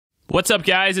What's up,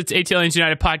 guys? It's ATL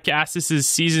United Podcast. This is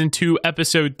Season 2,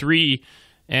 Episode 3,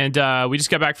 and we just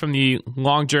got back from the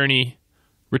long journey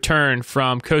return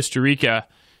from Costa Rica,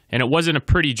 and it wasn't a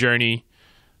pretty journey.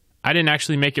 I didn't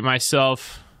actually make it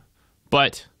myself,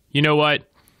 but you know what?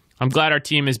 I'm glad our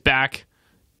team is back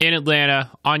in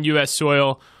Atlanta on U.S.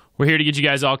 soil. We're here to get you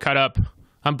guys all caught up.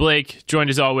 I'm Blake, joined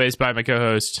as always by my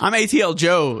co-host. I'm ATL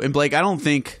Joe, and Blake, I don't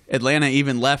think Atlanta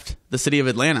even left the city of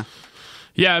Atlanta.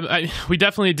 Yeah, we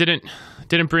definitely didn't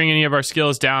bring any of our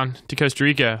skills down to Costa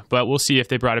Rica, but we'll see if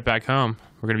they brought it back home.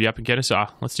 We're going to be up in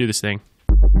Kennesaw. Let's do this thing.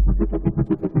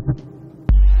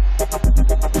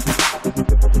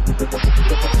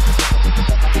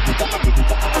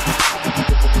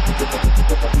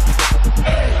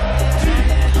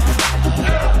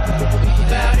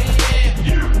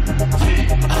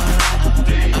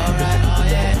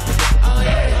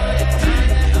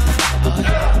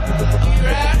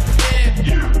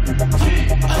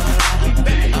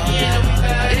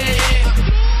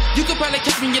 You could probably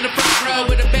catch me in the front row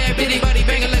with a bad bitty body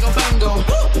banging like a bongo.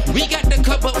 We got the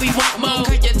cup, but we want more.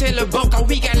 Can you tell a Boca?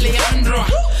 We got Leandro.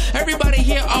 Everybody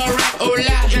here, alright,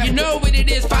 hola. You know what it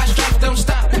is, 5 strikes, don't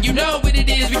stop. You know what it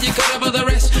is, we just cut up the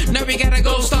rest. Now we got a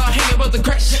gold star hanging above the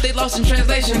crest. They lost in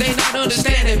translation, they not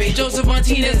understanding me. Joseph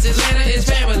Martinez, Atlanta is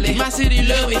family. My city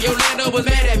love me, Orlando was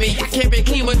mad at me. I can't be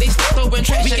clean, but they still throwing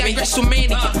trash at me. We got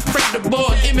WrestleMania, Fred the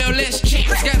Boy, MLS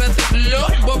champs. Gotta thank the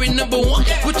Lord, boy, we number one.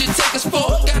 What you take us for?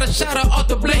 Got a shout out off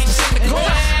the Blakes in the course.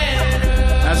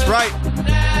 That's right.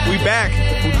 We back.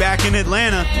 We back in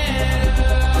Atlanta.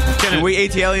 And we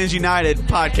ATLians United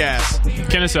podcast.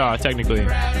 Kennesaw, technically.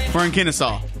 We're in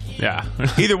Kennesaw. Yeah.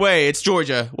 Either way, it's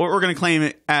Georgia. We're going to claim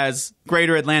it as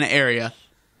Greater Atlanta area.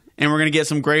 And we're going to get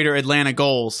some Greater Atlanta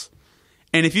goals.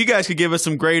 And if you guys could give us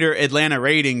some Greater Atlanta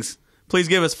ratings, please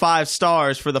give us 5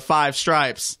 stars for the 5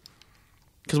 stripes.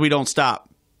 Because we don't stop.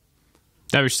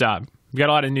 Never stop. We got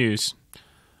a lot of news.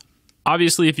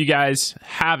 Obviously, if you guys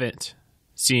haven't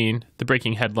seen the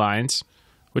breaking headlines,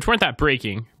 which weren't that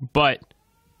breaking, but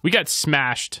we got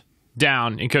smashed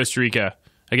down in Costa Rica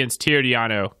against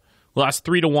Tirrediano. Lost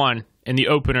 3-1 in the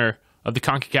opener of the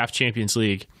CONCACAF Champions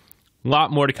League. A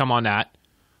lot more to come on that.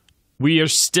 We are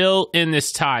still in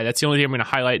this tie. That's the only thing I'm going to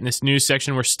highlight in this news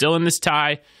section. We're still in this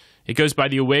tie. It goes by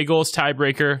the away goals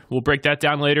tiebreaker. We'll break that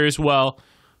down later as well.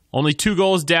 Only 2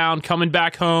 goals down, coming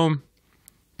back home.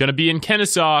 Going to be in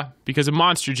Kennesaw because of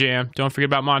Monster Jam. Don't forget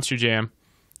about Monster Jam.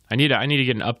 I need to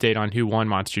get an update on who won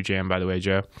Monster Jam, by the way,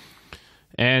 Joe.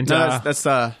 And no,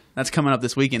 that's coming up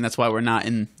this weekend. That's why we're not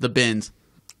in the bins.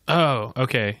 Oh,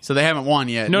 okay. So they haven't won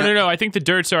yet. No. I think the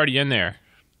dirt's already in there.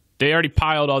 They already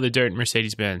piled all the dirt in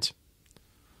Mercedes-Benz.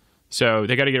 So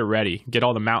they got to get it ready. Get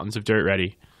all the mountains of dirt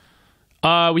ready.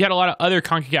 We had a lot of other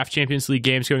CONCACAF Champions League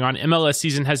games going on. MLS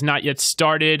season has not yet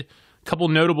started. A couple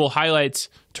notable highlights.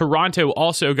 Toronto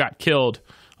also got killed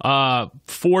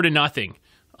 4-0.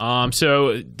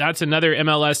 So that's another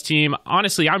MLS team.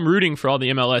 Honestly, I'm rooting for all the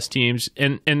MLS teams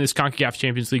in this CONCACAF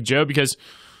Champions League, Joe, because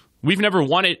we've never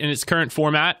won it in its current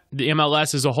format, the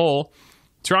MLS as a whole.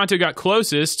 Toronto got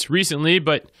closest recently,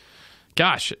 but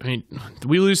gosh, I mean,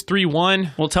 we lose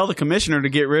 3-1. We'll tell the commissioner to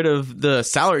get rid of the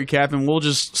salary cap, and we'll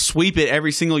just sweep it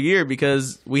every single year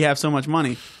because we have so much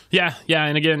money. Yeah,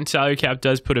 and again, salary cap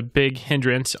does put a big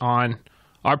hindrance on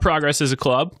our progress as a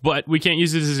club, but we can't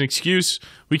use it as an excuse.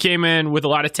 We came in with a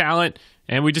lot of talent,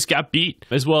 and we just got beat,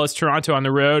 as well as Toronto on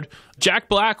the road. Jack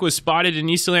Black was spotted in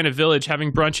East Atlanta Village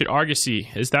having brunch at Argosy.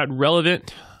 Is that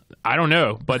relevant? I don't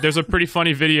know, but there's a pretty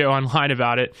funny video online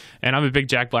about it, and I'm a big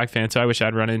Jack Black fan, so I wish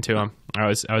I'd run into him. I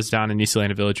was down in East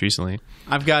Atlanta Village recently.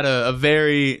 I've got a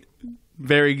very,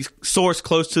 very source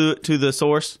close to the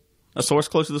source. A source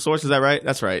close to the source, is that right?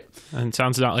 That's right. And it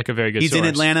sounds not like a very good source. He's in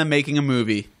Atlanta making a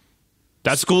movie.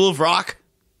 That's School of Rock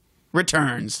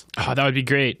returns. Oh, that would be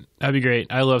great. That'd be great.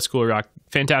 I love School of Rock.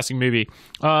 Fantastic movie.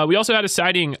 We also had a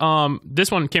sighting. This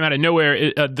one came out of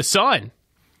nowhere. The Sun.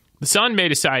 The Sun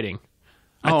made a sighting.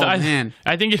 Man.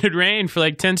 I think it had rained for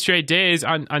like 10 straight days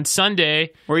on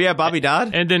Sunday. Were you at Bobby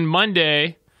Dodd? And then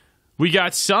Monday, we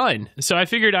got sun. So I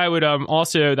figured I would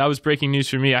also, that was breaking news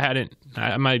for me.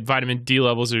 My vitamin D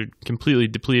levels are completely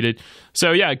depleted.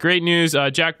 So yeah, great news.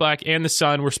 Jack Black and the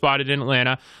Sun were spotted in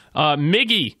Atlanta.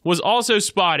 Miggy was also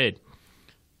spotted.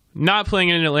 Not playing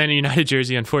in an Atlanta United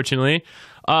jersey, unfortunately.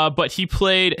 But he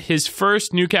played his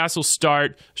first Newcastle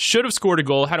start, should have scored a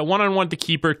goal, had a one-on-one with the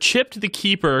keeper, chipped the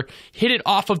keeper, hit it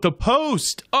off of the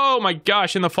post. Oh my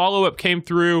gosh, and the follow-up came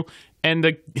through, and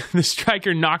the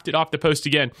striker knocked it off the post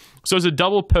again. So it was a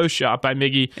double post shot by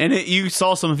Miggy. And you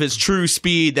saw some of his true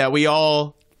speed that we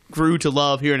all grew to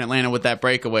love here in Atlanta with that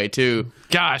breakaway too.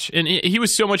 Gosh, and he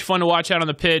was so much fun to watch out on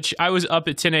the pitch. I was up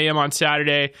at 10 a.m. on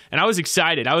Saturday, and I was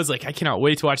excited. I was like, I cannot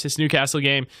wait to watch this Newcastle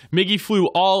game. Miggy flew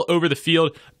all over the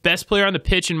field. Best player on the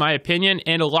pitch, in my opinion,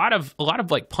 and a lot of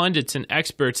like pundits and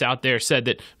experts out there said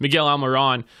that Miguel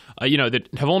Almiron, that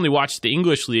have only watched the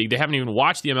English league, they haven't even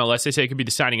watched the MLS. They say it could be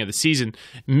the signing of the season,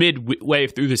 midway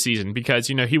through the season, because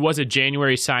he was a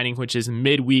January signing, which is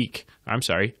mid-season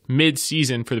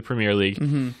for the Premier League.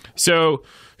 Mm-hmm. So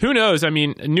who knows? I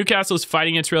mean, Newcastle's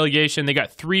fighting against relegation. They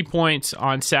got 3 points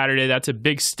on Saturday. That's a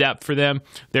big step for them.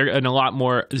 They're in a lot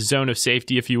more zone of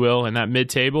safety, if you will, in that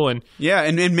mid-table. And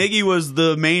Miggy was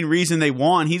the main reason they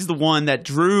won. He's the one that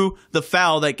drew the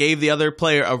foul that gave the other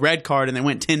player a red card, and they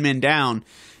went 10 men down.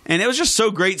 And it was just so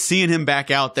great seeing him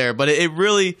back out there. But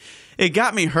it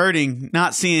got me hurting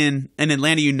not seeing an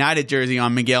Atlanta United jersey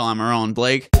on Miguel Almiron.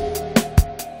 Blake?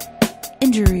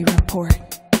 Injury report.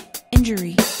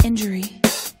 Injury report.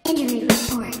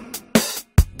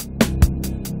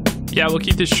 Yeah, we'll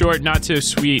keep this short, not so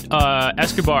sweet.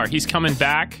 Escobar, he's coming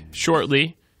back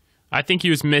shortly. I think he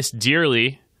was missed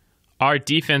dearly. Our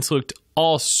defense looked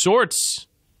all sorts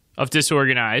of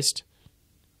disorganized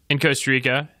in Costa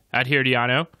Rica at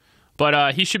Herediano.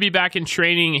 But he should be back in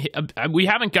training. We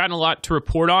haven't gotten a lot to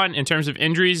report on in terms of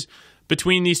injuries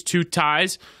between these two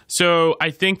ties. So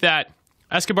I think that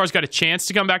Escobar's got a chance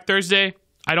to come back Thursday.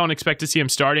 I don't expect to see him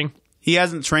starting. He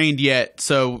hasn't trained yet,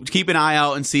 so keep an eye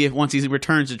out and see if once he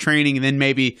returns to training, and then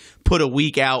maybe put a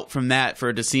week out from that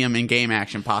to see him in game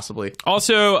action possibly.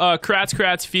 Also,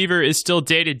 Kratz fever is still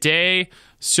day to day.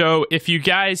 So if you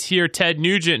guys hear Ted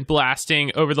Nugent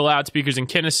blasting over the loudspeakers in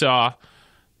Kennesaw,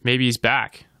 maybe he's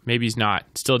back. Maybe he's not.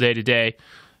 Still day to day.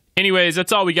 Anyways,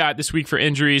 that's all we got this week for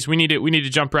injuries. We need to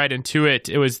jump right into it.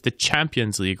 It was the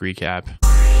Champions League recap.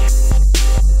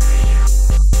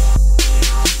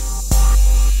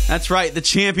 That's right, the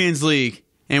Champions League.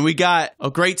 And we got a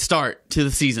great start to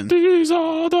the season. These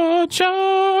are the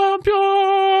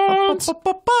champions.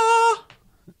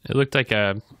 It looked like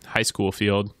a high school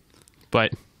field,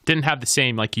 but didn't have the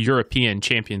same European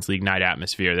Champions League night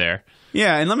atmosphere there.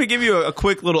 Yeah, and let me give you a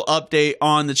quick little update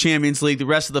on the Champions League, the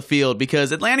rest of the field,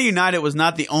 because Atlanta United was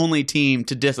not the only team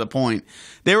to disappoint.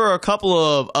 There were a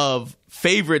couple of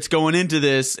favorites going into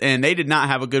this, and they did not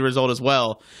have a good result as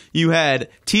well. You had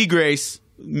Tigres,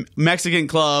 Mexican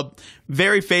club,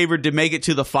 very favored to make it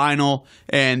to the final,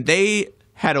 and they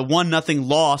had a 1-0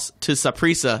 loss to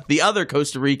Saprissa, the other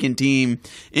Costa Rican team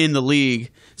in the league.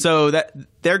 So that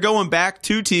they're going back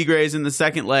to Tigres in the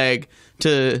second leg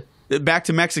back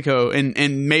to Mexico,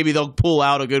 and maybe they'll pull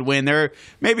out a good win. They're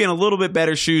maybe in a little bit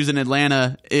better shoes than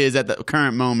Atlanta is at the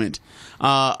current moment.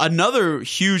 Another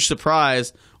huge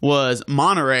surprise was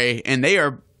Monterrey, and they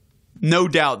are no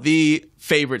doubt the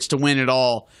favorites to win it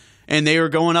all. And they were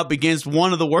going up against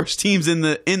one of the worst teams in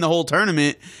the whole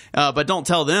tournament. But don't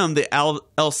tell them, the El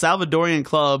Salvadorian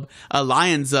club,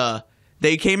 Alianza,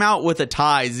 they came out with a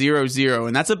tie, 0-0.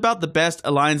 And that's about the best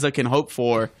Alianza can hope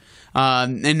for.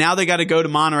 And now they got to go to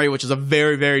Monterrey, which is a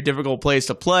very, very difficult place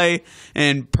to play.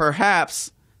 And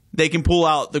perhaps they can pull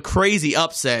out the crazy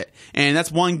upset. And that's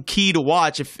one key to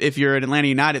watch if you're an Atlanta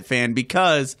United fan,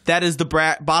 because that is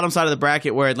the bottom side of the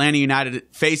bracket where Atlanta United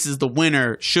faces the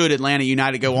winner. Should Atlanta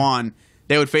United go on,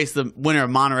 they would face the winner of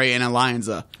Monterrey and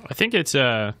Alianza. I think it's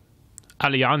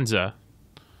Alianza,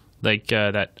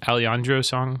 that Alejandro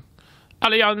song.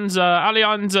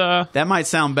 Alianza. That might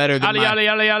sound better than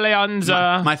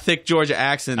Alianza. my thick Georgia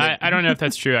accent. I don't know if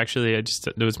that's true, actually.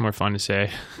 It was more fun to say.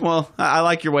 Well, I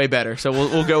like your way better, so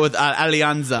we'll go with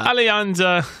Alianza.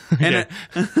 Alianza. Okay.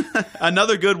 And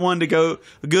another good one to go,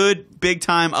 good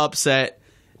big-time upset.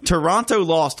 Toronto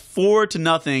lost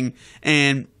 4-0,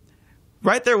 and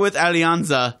right there with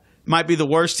Alianza, might be the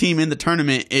worst team in the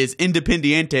tournament, is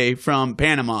Independiente from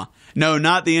Panama. No,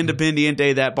 not the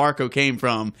Independiente that Barco came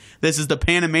from. This is the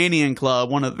Panamanian club,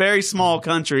 one of a very small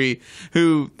country,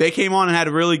 who they came on and had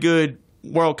a really good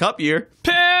World Cup year.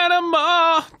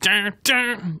 Panama!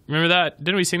 Remember that?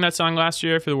 Didn't we sing that song last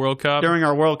year for the World Cup? During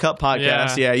our World Cup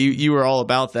podcast, yeah, you were all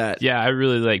about that. Yeah, I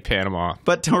really like Panama.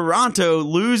 But Toronto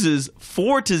loses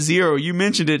 4-0. You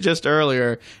mentioned it just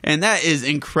earlier, and that is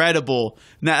incredible.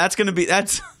 Now,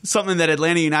 that's something that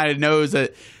Atlanta United knows,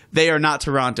 that they are not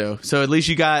Toronto. So at least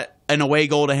you got an away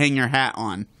goal to hang your hat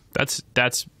on. That's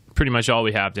pretty much all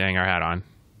we have to hang our hat on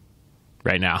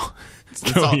right now.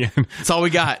 That's all we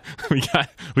got.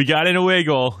 We got an away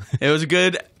goal. It was a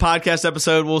good podcast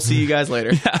episode. We'll see you guys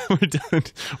later. Yeah,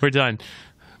 we're done.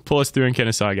 Pull us through in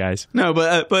Kennesaw, guys. No,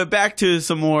 but back to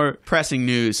some more pressing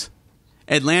news.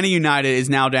 Atlanta United is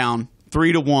now down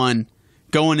 3-1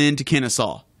 going into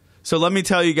Kennesaw. So let me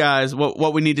tell you guys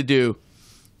what we need to do.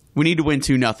 We need to win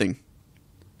 2-0.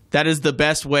 That is the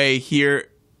best way here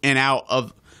and out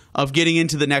of getting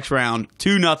into the next round.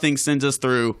 2-0 sends us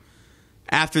through.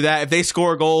 After that, if they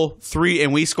score a goal, 3,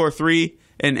 and we score 3,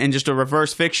 and just a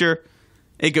reverse fixture,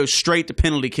 it goes straight to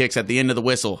penalty kicks at the end of the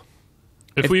whistle.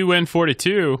 If we win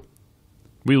 4-2,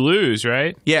 we lose,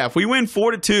 right? Yeah, if we win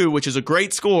 4-2, which is a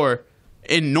great score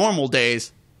in normal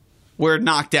days, we're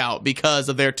knocked out because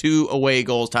of their 2 away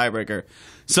goals tiebreaker.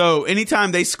 So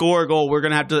anytime they score a goal, we're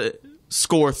going to have to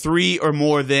score 3 or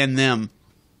more than them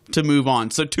to move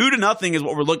on. So 2-0 is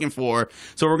what we're looking for.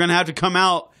 So we're going to have to come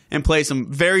out and play some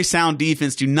very sound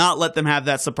defense. Do not let them have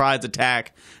that surprise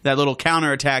attack, that little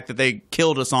counter attack that they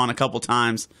killed us on a couple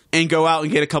times, and go out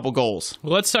and get a couple goals.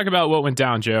 Well, let's talk about what went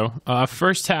down, Joe.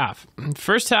 First half,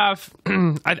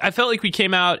 I felt like we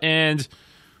came out and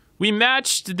we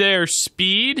matched their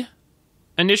speed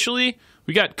initially.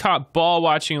 We got caught ball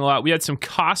watching a lot. We had some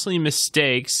costly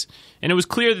mistakes, and it was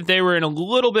clear that they were in a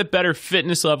little bit better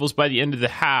fitness levels by the end of the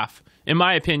half. In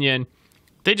my opinion,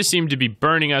 they just seemed to be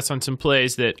burning us on some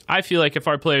plays that I feel like if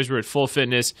our players were at full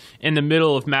fitness in the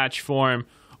middle of match form,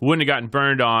 wouldn't have gotten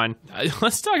burned on.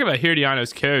 Let's talk about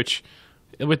Herediano's coach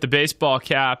with the baseball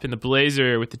cap and the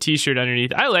blazer with the T-shirt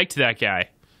underneath. I liked that guy.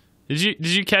 Did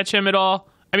you catch him at all?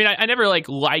 I mean, I never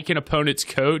like an opponent's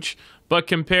coach, but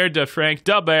compared to Frank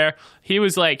Dubert, he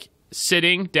was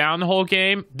sitting down the whole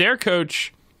game. Their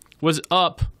coach was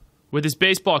up with his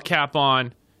baseball cap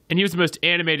on, and he was the most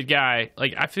animated guy.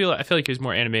 I feel like he was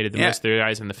more animated than most of the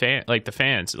guys in the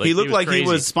fans. He looked like crazy. he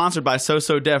was sponsored by So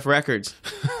Def Records.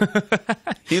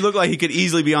 He looked like he could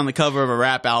easily be on the cover of a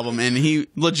rap album, and he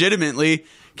legitimately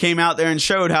came out there and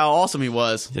showed how awesome he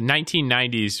was. The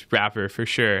 1990s rapper for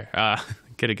sure.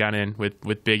 Could have gone in with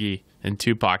Biggie and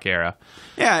Tupac era.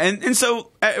 Yeah, and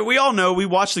so we all know, we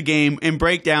watched the game and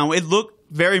breakdown. It looked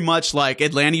very much like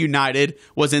Atlanta United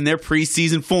was in their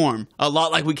preseason form. A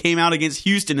lot like we came out against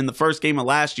Houston in the first game of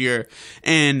last year,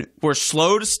 and were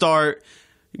slow to start,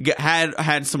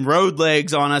 had some road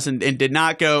legs on us and did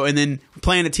not go, and then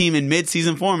playing a team in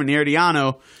mid-season form in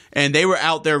Herediano, and they were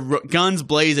out there guns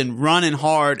blazing, running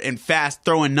hard and fast,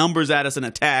 throwing numbers at us in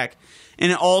attack.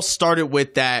 And it all started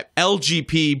with that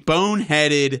LGP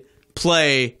boneheaded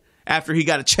play after he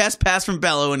got a chest pass from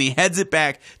Bello, and he heads it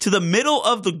back to the middle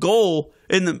of the goal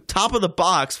in the top of the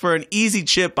box for an easy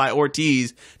chip by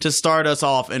Ortiz to start us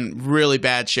off in really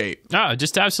bad shape. Oh,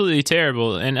 just absolutely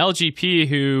terrible. And LGP,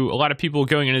 who a lot of people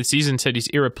going into the season said he's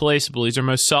irreplaceable, he's our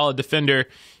most solid defender,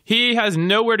 he has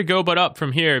nowhere to go but up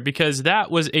from here, because that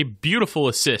was a beautiful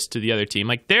assist to the other team.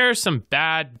 There's some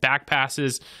bad back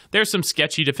passes, there's some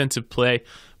sketchy defensive play,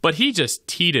 but he just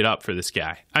teed it up for this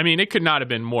guy. I mean, it could not have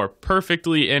been more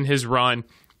perfectly in his run.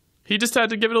 He just had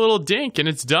to give it a little dink, and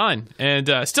it's done.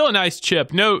 And still a nice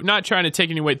chip. No, not trying to take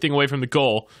anything away from the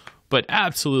goal, but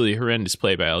absolutely horrendous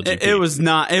play by LGP.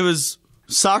 It was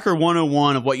soccer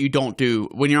 101 of what you don't do.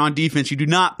 When you're on defense, you do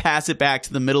not pass it back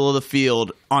to the middle of the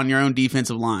field on your own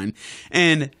defensive line.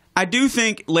 And I do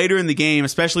think later in the game,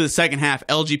 especially the second half,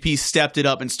 LGP stepped it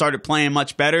up and started playing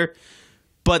much better.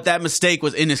 But that mistake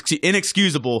was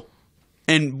inexcusable.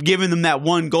 And giving them that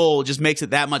one goal just makes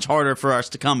it that much harder for us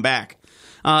to come back.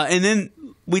 And then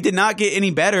we did not get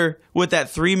any better with that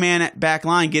 3-man back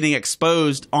line getting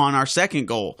exposed on our second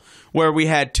goal, where we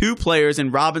had 2 players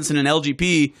in Robinson and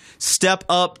LGP step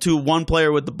up to one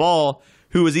player with the ball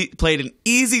who played an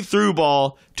easy through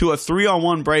ball to a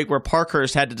 3-on-1 break where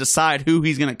Parkhurst had to decide who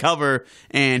he's going to cover,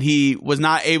 and he was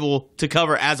not able to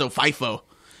cover Azo Fifo,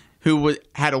 who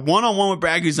had a 1-on-1 with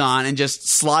Brad Guzan and just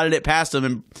slotted it past him.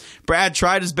 And Brad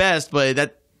tried his best,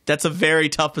 but that's a very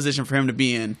tough position for him to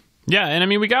be in. Yeah, and I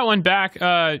mean, we got one back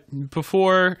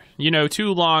before,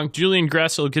 too long. Julian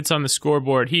Gressel gets on the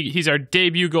scoreboard. He's our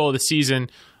debut goal of the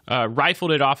season,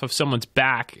 rifled it off of someone's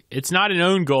back. It's not an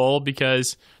own goal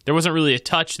because there wasn't really a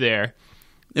touch there.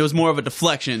 It was more of a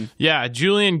deflection. Yeah,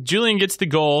 Julian gets the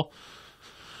goal.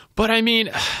 But, I mean,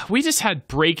 we just had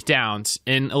breakdowns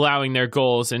in allowing their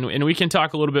goals, and we can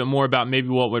talk a little bit more about maybe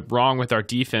what went wrong with our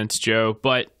defense, Joe,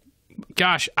 but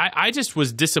gosh, I just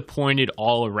was disappointed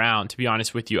all around, to be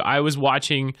honest with you. I was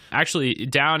watching, actually,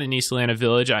 down in East Atlanta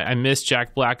Village. I missed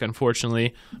Jack Black,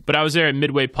 unfortunately, but I was there at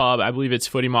Midway Pub. I believe it's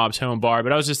Footy Mob's home bar,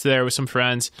 but I was just there with some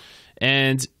friends,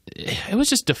 and it was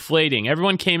just deflating.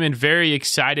 Everyone came in very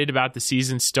excited about the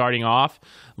season starting off.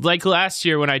 Like last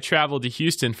year when I traveled to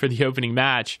Houston for the opening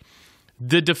match,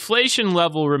 the deflation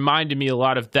level reminded me a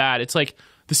lot of that. It's like,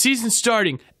 the season's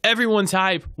starting, everyone's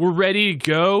hype, we're ready to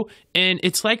go, and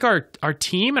it's like our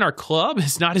team and our club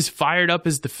is not as fired up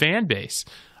as the fan base.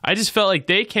 I just felt like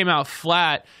they came out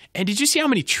flat. And did you see how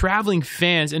many traveling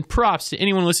fans, and props to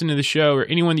anyone listening to the show or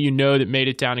anyone that you know that made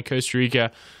it down to Costa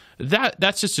Rica,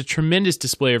 that's just a tremendous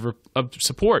display of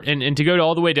support. And to go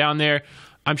all the way down there,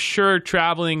 I'm sure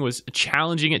traveling was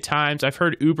challenging at times. I've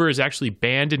heard Uber is actually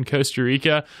banned in Costa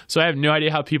Rica, so I have no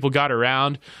idea how people got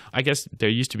around. I guess there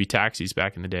used to be taxis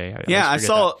back in the day. I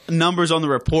saw numbers on the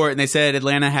report, and they said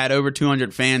Atlanta had over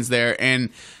 200 fans there. And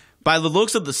by the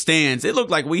looks of the stands, it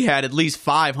looked like we had at least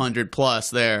 500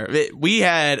 plus there. We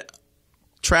had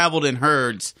traveled in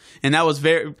herds, and that was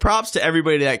very props to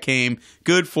everybody that came.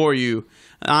 Good for you.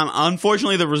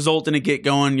 Unfortunately, the result didn't get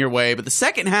going your way, but the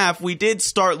second half we did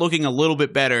start looking a little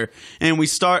bit better, and we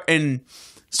started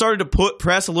to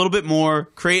press a little bit more,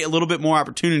 create a little bit more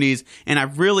opportunities, and I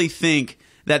really think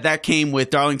that came with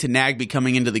Darlington Nagbe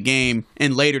coming into the game,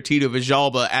 and later Tito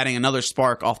Villalba adding another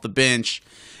spark off the bench.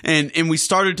 And we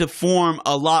started to form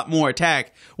a lot more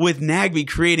attack, with Nagbe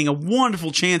creating a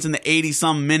wonderful chance in the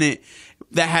 80-some minute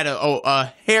that had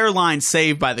a hairline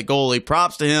save by the goalie.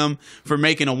 Props to him for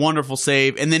making a wonderful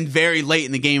save. And then very late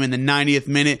in the game, in the 90th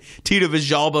minute, Tito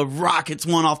Villalba rockets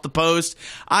one off the post.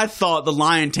 I thought the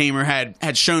Lion Tamer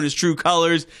had shown his true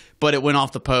colors, but it went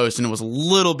off the post, and it was a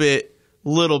little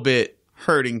bit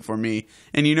hurting for me.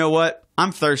 And you know what?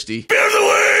 I'm thirsty. Beer of the week!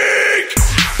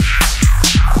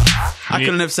 I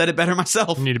couldn't have said it better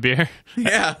myself. You need a beer?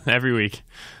 Yeah. Every week.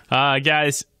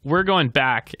 Guys, we're going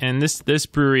back, and this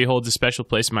brewery holds a special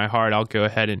place in my heart. I'll go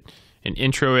ahead and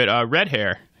intro it. Red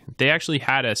Hair. They actually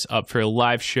had us up for a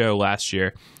live show last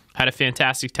year. Had a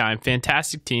fantastic time.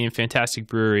 Fantastic team. Fantastic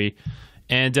brewery.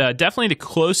 And definitely the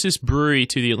closest brewery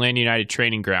to the Atlanta United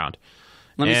training ground.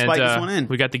 Let me spike this one in.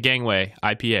 We got the Gangway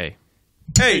IPA.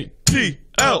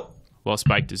 ATL. Well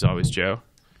spiked as always, Joe.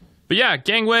 But yeah,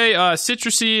 Gangway,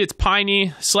 citrusy, it's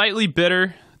piney, slightly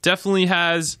bitter. Definitely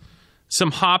has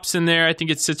some hops in there. I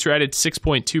think it sits right at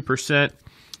 6.2%.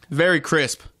 Very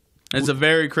crisp. It's a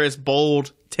very crisp,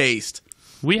 bold taste.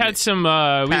 We had some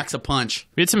packs a punch.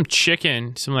 We had some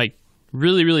chicken, some like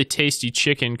really, really tasty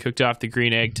chicken cooked off the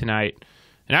green egg tonight.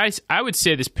 And I would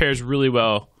say this pairs really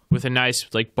well with a nice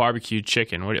like barbecued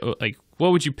chicken.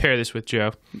 What would you pair this with,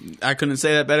 Joe? I couldn't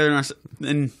say that better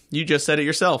than you just said it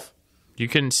yourself. You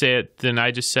couldn't say it, then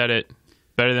I just said it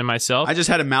better than myself. I just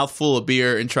had a mouthful of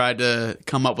beer and tried to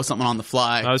come up with something on the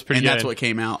fly. That was pretty good. And that's what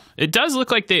came out. It does look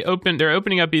like they're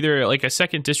opening up either like a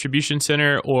second distribution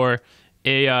center or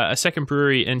a second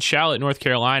brewery in Charlotte, North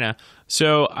Carolina.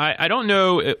 So I don't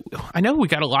know. I know we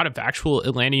got a lot of actual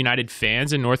Atlanta United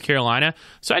fans in North Carolina.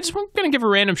 So I'm going to give a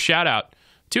random shout out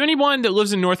to anyone that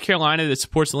lives in North Carolina that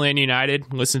supports Atlanta United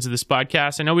and listens to this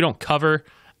podcast. I know we don't cover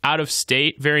out of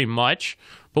state very much,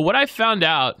 but what I found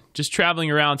out just traveling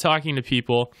around talking to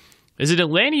people is that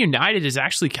Atlanta United is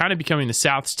actually kind of becoming the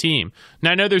South's team.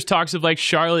 Now, I know there's talks of like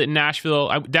Charlotte and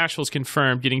Nashville. Nashville's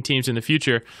confirmed getting teams in the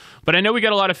future, but I know we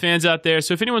got a lot of fans out there.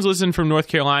 So if anyone's listening from North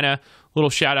Carolina, little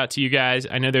shout out to you guys.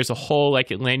 I know there's a whole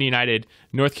like Atlanta United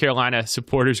North Carolina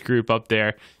supporters group up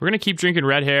there. We're going to keep drinking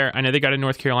Red Hair. I know they got in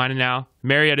North Carolina now.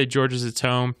 Marietta, Georgia's its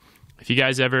home. If you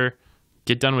guys ever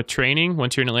get done with training,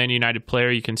 once you're an Atlanta United player,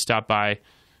 you can stop by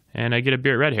and get a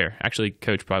beer at Red Hair. Actually,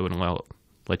 Coach probably wouldn't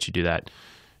let you do that.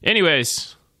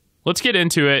 Anyways, let's get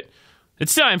into it.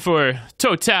 It's time for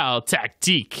Total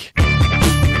Tactique.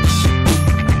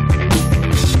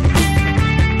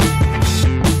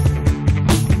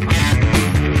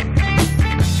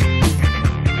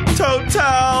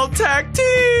 Total Tactique!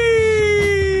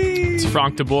 It's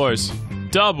Frank de Boer's.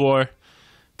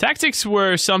 Tactics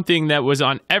were something that was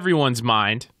on everyone's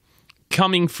mind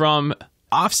coming from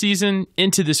off-season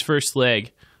into this first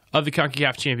leg of the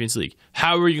CONCACAF Champions League.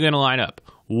 How are you going to line up?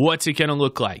 What's it going to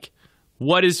look like?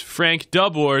 What is Frank de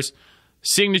Boer's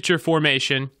signature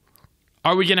formation?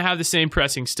 Are we going to have the same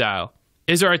pressing style?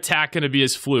 Is our attack going to be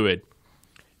as fluid?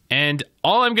 And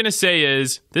all I'm going to say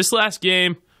is this last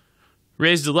game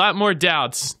raised a lot more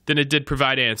doubts than it did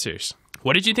provide answers.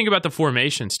 What did you think about the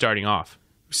formation starting off?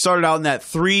 We started out in that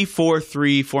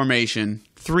 3-4-3 formation.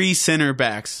 3 center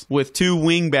backs with 2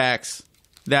 wing backs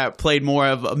that played more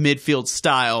of a midfield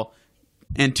style,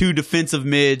 and 2 defensive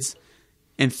mids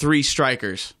and 3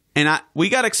 strikers. And we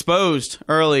got exposed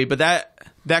early, but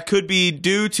that could be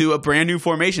due to a brand new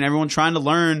formation. Everyone trying to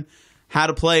learn how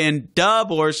to play in de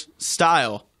Boer's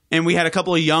style. And we had a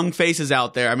couple of young faces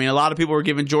out there. I mean, a lot of people were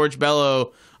giving George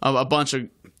Bello a bunch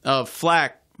of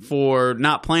flack for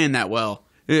not playing that well.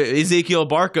 Ezekiel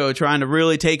Barco trying to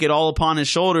really take it all upon his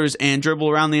shoulders and dribble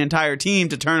around the entire team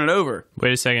to turn it over.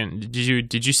 Wait a second.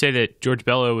 Did you say that George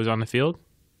Bello was on the field?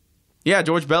 Yeah,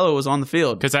 George Bello was on the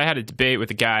field. Because I had a debate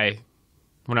with a guy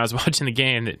when I was watching the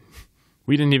game that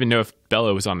we didn't even know if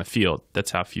Bello was on the field.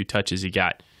 That's how few touches he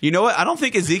got. You know what? I don't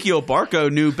think Ezekiel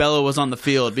Barco knew Bello was on the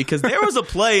field, because there was a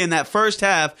play in that first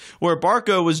half where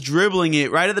Barco was dribbling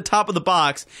it right at the top of the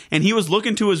box, and he was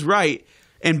looking to his right,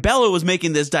 and Bello was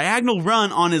making this diagonal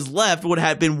run on his left, would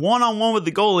have been one-on-one with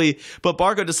the goalie, but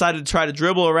Barco decided to try to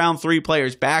dribble around 3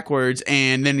 players backwards,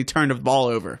 and then he turned the ball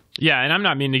over. Yeah, and I'm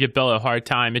not meaning to give Bello a hard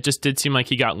time. It just did seem like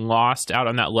he got lost out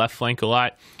on that left flank a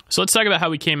lot. So let's talk about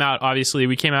how we came out. Obviously,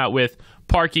 we came out with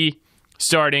Parkey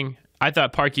starting. I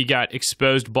thought Parkey got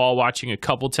exposed ball watching a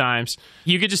couple times.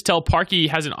 You could just tell Parkey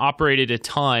hasn't operated a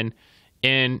ton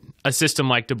in a system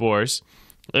like DeBoer's,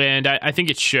 and I think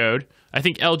it showed. I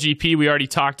think LGP, we already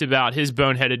talked about his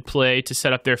boneheaded play to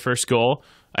set up their first goal.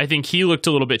 I think he looked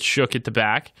a little bit shook at the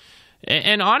back.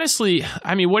 And honestly,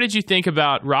 I mean, what did you think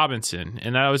about Robinson?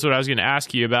 And that was what I was going to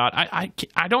ask you about. I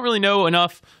don't really know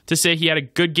enough to say he had a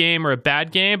good game or a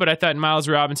bad game, but I thought Miles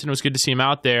Robinson was good to see him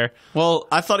out there. Well,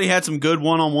 I thought he had some good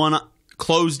one-on-one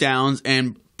close downs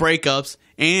and breakups,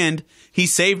 and he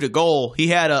saved a goal. He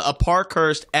had a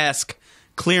Parkhurst-esque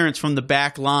clearance from the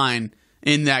back line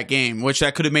in that game, which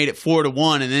that could have made it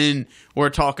 4-1, and then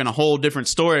we're talking a whole different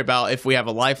story about if we have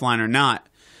a lifeline or not.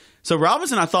 So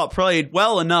Robinson, I thought, played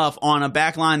well enough on a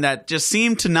back line that just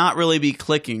seemed to not really be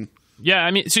clicking. Yeah, I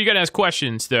mean, so you got to ask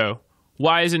questions, though.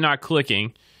 Why is it not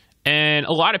clicking? And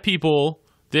a lot of people,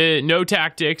 the no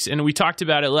tactics, and we talked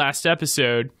about it last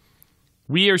episode,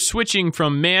 we are switching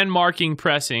from man-marking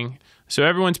pressing, so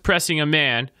everyone's pressing a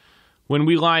man, when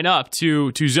we line up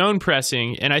to zone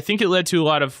pressing, and I think it led to a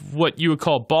lot of what you would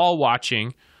call ball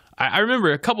watching. I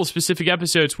remember a couple specific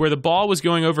episodes where the ball was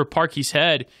going over Parkey's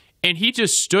head, and he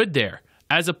just stood there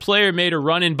as a player made a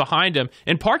run in behind him,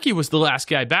 and Parkey was the last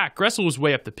guy back. Gressel was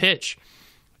way up the pitch.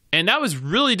 And that was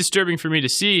really disturbing for me to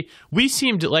see. We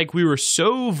seemed like we were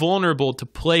so vulnerable to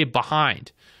play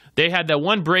behind. They had that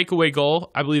one breakaway goal.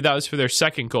 I believe that was for their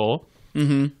second goal.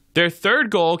 Mm-hmm. Their third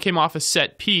goal came off a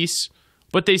set piece,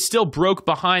 but they still broke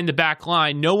behind the back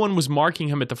line. No one was marking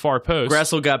him at the far post.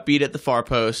 Gressel got beat at the far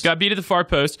post.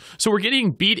 So we're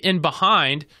getting beat in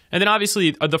behind. And then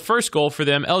obviously the first goal for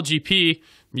them, LGP,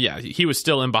 yeah, he was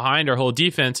still in behind our whole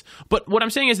defense. But what I'm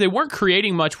saying is they weren't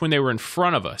creating much when they were in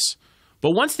front of us.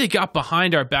 But once they got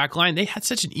behind our back line, they had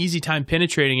such an easy time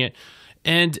penetrating it.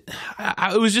 And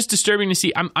it was just disturbing to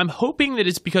see. I'm hoping that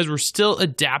it's because we're still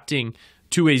adapting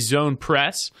to a zone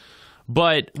press.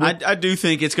 But I do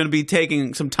think it's going to be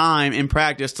taking some time in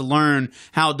practice to learn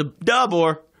how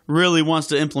DeBoer really wants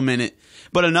to implement it.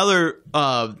 But another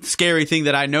scary thing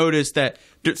that I noticed that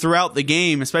throughout the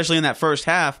game, especially in that first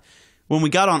half, when we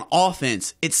got on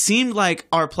offense, it seemed like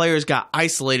our players got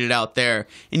isolated out there.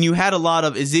 And you had a lot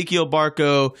of Ezekiel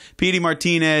Barco, Pity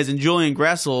Martinez, and Julian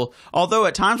Gressel. Although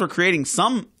at times we're creating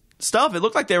some stuff, it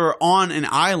looked like they were on an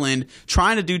island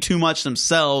trying to do too much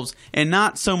themselves and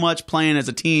not so much playing as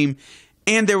a team.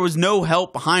 And there was no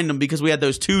help behind them because we had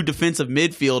those 2 defensive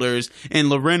midfielders in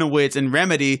Larinowitz and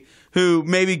Remedy who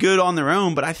may be good on their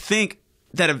own, but I think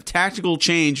that a tactical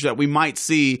change that we might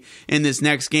see in this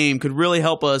next game could really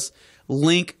help us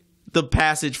link the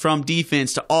passage from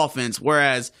defense to offense,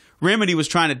 whereas Remedy was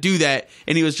trying to do that,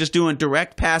 and he was just doing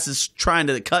direct passes, trying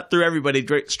to cut through everybody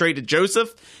straight to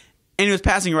Joseph, and he was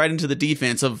passing right into the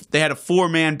defense. They had a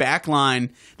 4-man back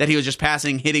line that he was just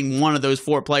passing, hitting one of those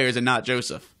 4 players and not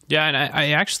Joseph. Yeah, and I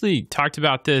actually talked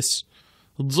about this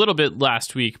a little bit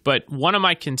last week, but one of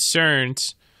my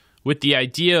concerns with the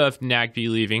idea of Nagbe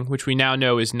leaving, which we now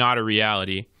know is not a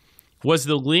reality, was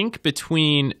the link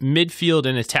between midfield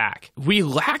and attack. We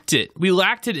lacked it. We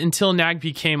lacked it until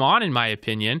Nagbe came on, in my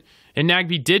opinion. And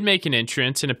Nagbe did make an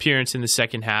appearance in the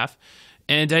second half.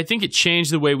 And I think it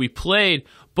changed the way we played.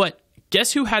 But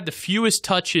guess who had the fewest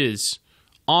touches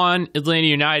on Atlanta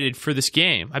United for this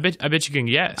game? I bet you can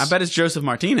guess. I bet it's Joseph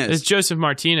Martinez. It's Joseph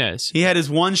Martinez. He had his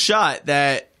one shot,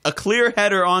 that a clear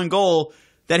header on goal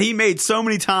that he made so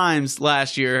many times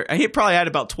last year. He probably had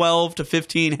about 12 to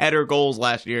 15 header goals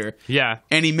last year. Yeah.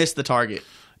 And he missed the target.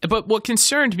 But what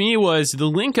concerned me was the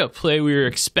link-up play we were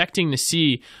expecting to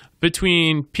see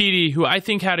between Petey, who I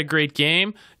think had a great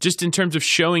game, just in terms of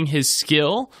showing his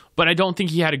skill, but I don't think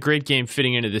he had a great game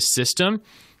fitting into this system.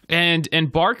 And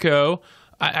Barco,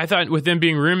 I thought with them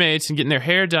being roommates and getting their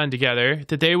hair done together,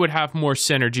 that they would have more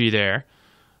synergy there.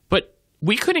 But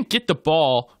we couldn't get the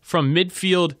ball from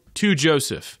midfield to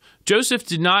Joseph. Joseph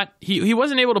did not, he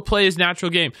wasn't able to play his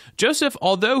natural game. Joseph,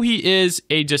 although he is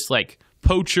a just like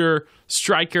poacher,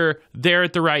 striker, there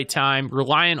at the right time,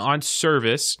 reliant on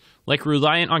service, like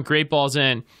reliant on great balls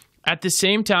in, at the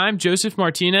same time, Joseph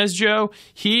Martinez, Joe,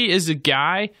 he is a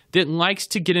guy that likes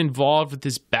to get involved with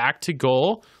his back to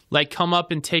goal, like come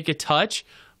up and take a touch.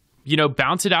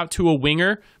 bounce it out to a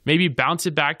winger, maybe bounce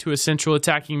it back to a central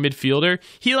attacking midfielder.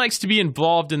 He likes to be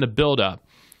involved in the build-up.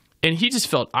 And he just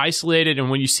felt isolated. And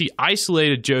when you see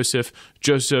isolated Joseph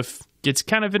gets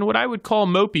kind of in what I would call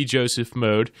mopey Joseph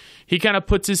mode. He kind of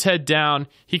puts his head down.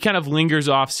 He kind of lingers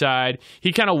offside.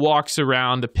 He kind of walks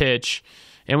around the pitch.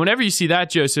 And whenever you see that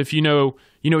Joseph, you know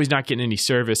he's not getting any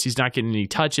service. He's not getting any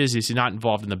touches. He's not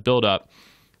involved in the build-up.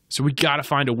 So we got to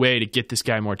find a way to get this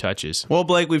guy more touches. Well,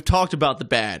 Blake, we've talked about the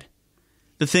bad.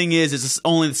 The thing is, it's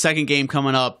only the second game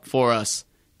coming up for us.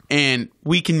 And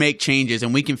we can make changes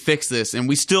and we can fix this. And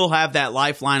we still have that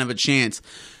lifeline of a chance.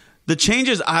 The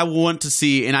changes I want to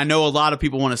see, and I know a lot of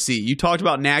people want to see. You talked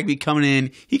about Nagbe coming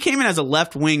in. He came in as a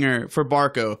left winger for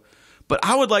Barco. But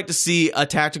I would like to see a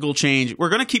tactical change. We're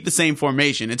going to keep the same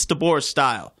formation. It's De Boer's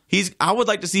style. I would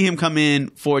like to see him come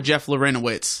in for Jeff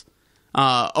Larinowitz.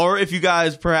 Or if you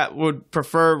guys perhaps would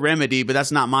prefer Remedy, but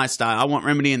that's not my style. I want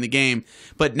Remedy in the game.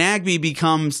 But Nagbe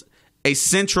becomes a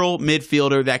central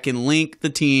midfielder that can link the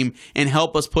team and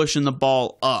help us pushing the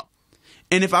ball up.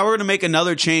 And if I were to make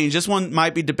another change, this one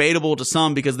might be debatable to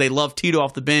some because they love Tito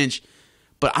off the bench.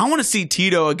 But I want to see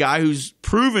Tito, a guy who's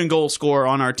proven goal scorer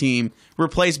on our team,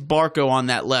 replace Barco on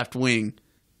that left wing.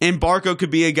 And Barco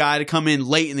could be a guy to come in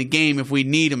late in the game if we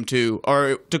need him to.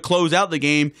 Or to close out the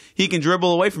game, he can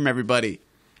dribble away from everybody.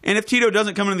 And if Tito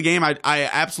doesn't come into the game, I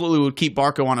absolutely would keep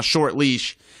Barco on a short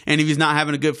leash. And if he's not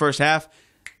having a good first half,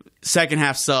 second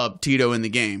half sub Tito in the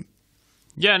game.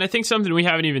 Yeah, and I think something we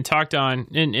haven't even talked on,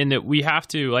 in that we have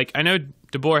to, I know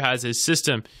De Boer has his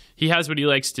system. He has what he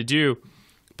likes to do.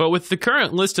 But with the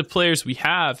current list of players we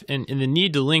have and the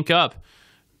need to link up,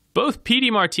 both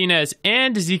Pity Martinez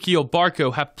and Ezequiel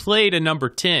Barco have played a number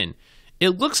 10. It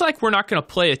looks like we're not going to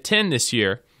play a 10 this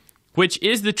year, which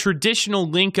is the traditional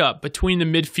link up between the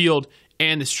midfield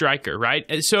and the striker, right?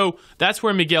 And so that's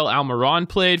where Miguel Almiron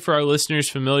played, for our listeners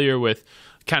familiar with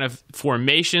kind of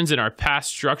formations in our past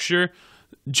structure.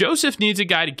 Joseph needs a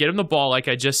guy to get him the ball, like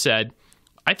I just said.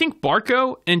 I think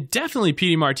Barco and definitely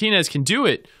Pity Martinez can do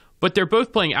it, but they're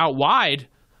both playing out wide.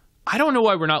 I don't know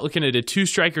why we're not looking at a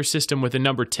two-striker system with a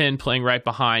number 10 playing right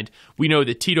behind. We know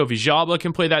that Tito Villalba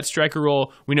can play that striker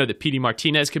role. We know that Pity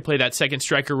Martinez can play that second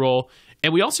striker role.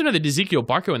 And we also know that Ezequiel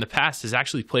Barco in the past has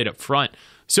actually played up front.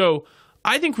 So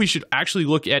I think we should actually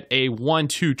look at a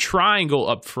 1-2 triangle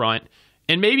up front.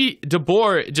 And maybe De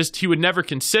Boer, he would never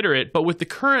consider it. But with the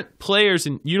current players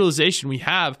and utilization we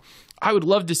have, I would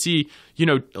love to see,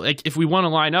 if we want to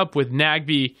line up with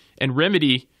Nagbe and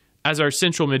Remedy as our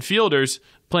central midfielders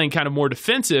playing kind of more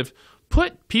defensive,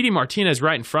 put Pity Martinez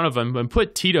right in front of him and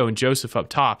put Tito and Joseph up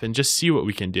top and just see what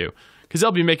we can do. Because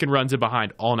they'll be making runs in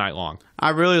behind all night long. I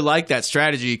really like that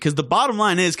strategy because the bottom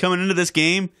line is, coming into this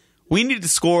game, we need to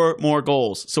score more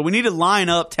goals. So we need to line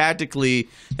up tactically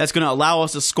that's going to allow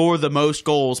us to score the most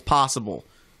goals possible.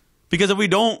 Because if we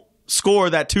don't score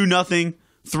that 2-0,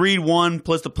 3-1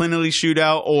 plus the penalty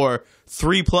shootout, or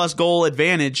 3+ goal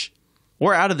advantage,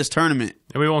 we're out of this tournament.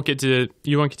 And you won't get to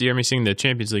hear me sing the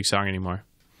Champions League song anymore.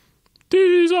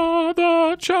 These are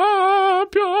the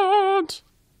champions.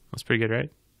 That's pretty good,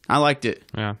 right? I liked it.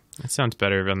 Yeah, it sounds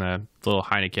better than the little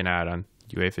Heineken ad on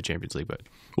UEFA Champions League, but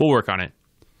we'll work on it,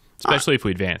 especially if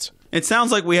we advance. It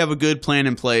sounds like we have a good plan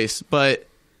in place, but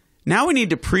now we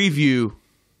need to preview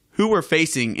who we're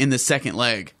facing in the second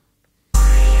leg.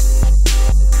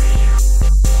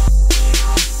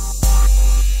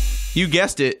 You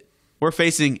guessed it. We're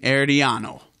facing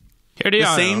Herediano.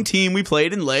 The same team we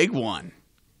played in leg 1.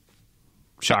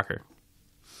 Shocker.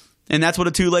 And that's what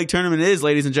a 2-leg tournament is,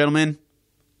 ladies and gentlemen.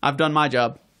 I've done my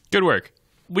job. Good work.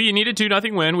 We need a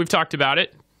 2-0 win. We've talked about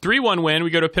it. 3-1 win.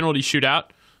 We go to a penalty shootout.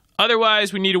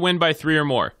 Otherwise, we need to win by 3 or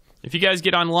more. If you guys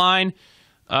get online,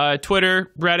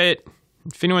 Twitter, Reddit,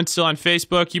 if anyone's still on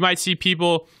Facebook, you might see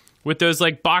people with those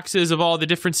boxes of all the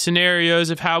different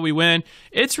scenarios of how we win.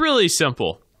 It's really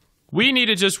simple. We need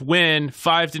to just win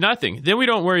 5-0. Then we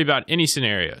don't worry about any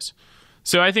scenarios.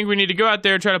 So I think we need to go out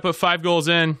there, try to put 5 goals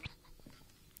in.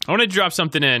 I want to drop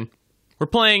something in. We're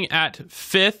playing at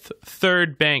 5th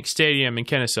Third Bank Stadium in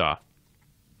Kennesaw.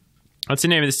 That's the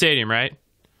name of the stadium, right?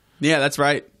 Yeah, that's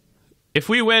right. If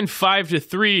we win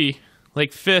 5-3,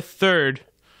 5th Third,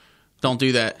 don't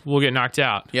do that. We'll get knocked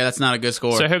out. Yeah, that's not a good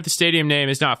score. So I hope the stadium name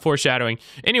is not foreshadowing.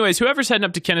 Anyways, whoever's heading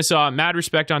up to Kennesaw, mad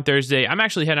respect on Thursday. I'm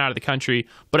actually heading out of the country,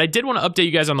 but I did want to update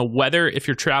you guys on the weather if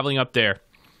you're traveling up there.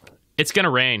 It's going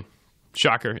to rain.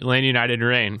 Shocker. Atlanta United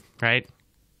rain, right?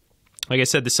 Like I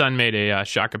said, the sun made a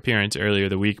shock appearance earlier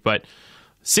the week, but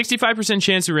 65%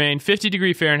 chance of rain,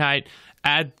 50-degree Fahrenheit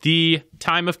at the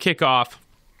time of kickoff.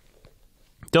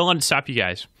 Don't let it stop you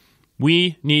guys.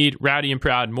 We need Rowdy and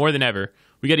Proud more than ever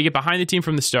We got to get behind the team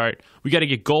from the start. We got to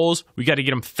get goals. We got to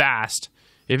get them fast.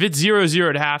 If it's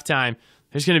 0-0 at halftime,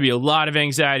 there's going to be a lot of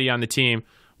anxiety on the team.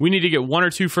 We need to get 1 or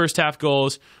 2 first-half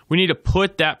goals. We need to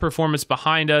put that performance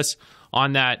behind us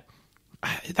on that.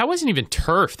 That wasn't even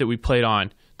turf that we played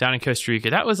on down in Costa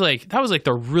Rica. That was like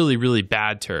the really, really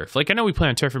bad turf. Like, I know we play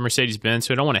on turf at Mercedes-Benz,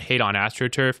 so I don't want to hate on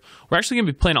AstroTurf. We're actually going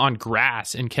to be playing on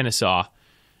grass in Kennesaw.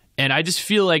 And I just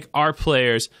feel like our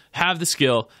players have the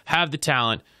skill, have the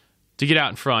talent to get out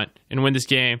in front and win this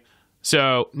game.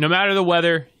 So no matter the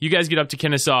weather, you guys get up to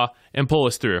Kennesaw and pull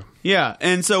us through. Yeah,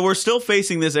 and so we're still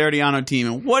facing this Herediano team.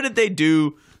 And what did they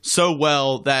do so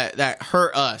well that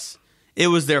hurt us? It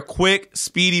was their quick,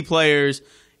 speedy players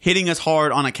hitting us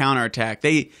hard on a counterattack.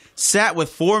 They sat with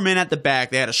 4 men at the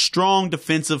back. They had a strong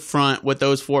defensive front with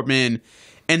those 4 men,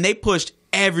 and they pushed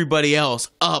everybody else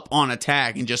up on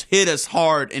attack and just hit us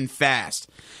hard and fast.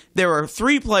 There were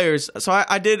 3 players. So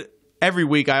I did every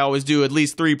week. I always do at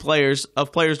least 3 players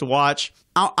to watch.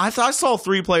 I saw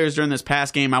 3 players during this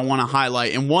past game I want to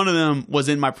highlight, and one of them was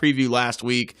in my preview last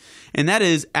week, and that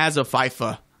is Asa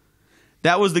Fifa.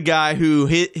 That was the guy who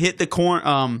hit the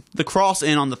cross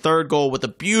in on the 3rd goal with a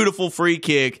beautiful free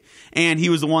kick, and he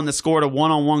was the one that scored a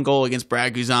 1-on-1 goal against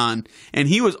Brad Guzan. And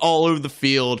he was all over the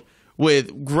field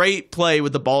with great play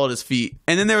with the ball at his feet.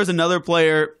 And then there was another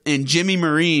player in Jimmy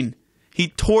Marine. He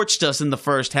torched us in the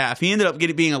first half. He ended up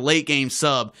being a late game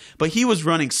sub, but he was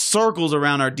running circles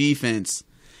around our defense.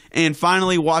 And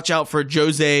finally, watch out for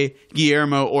Jose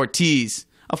Guillermo Ortiz,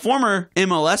 a former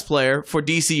MLS player for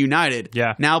DC United.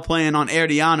 Yeah. Now playing on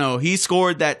Herediano. He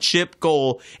scored that chip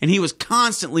goal, and he was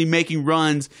constantly making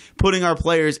runs, putting our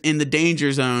players in the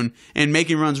danger zone and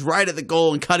making runs right at the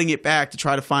goal and cutting it back to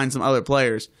try to find some other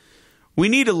players. We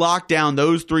need to lock down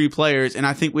those 3 players, and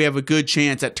I think we have a good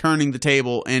chance at turning the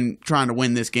table and trying to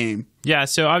win this game. Yeah,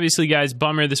 so obviously, guys,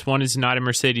 bummer this one is not a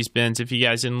Mercedes-Benz. If you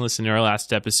guys didn't listen to our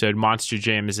last episode, Monster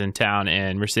Jam is in town,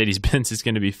 and Mercedes-Benz is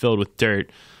going to be filled with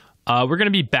dirt. We're going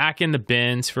to be back in the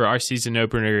bins for our season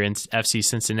opener in FC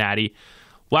Cincinnati.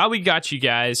 While we got you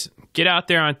guys, get out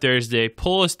there on Thursday,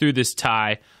 pull us through this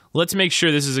tie. Let's make sure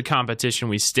this is a competition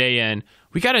we stay in.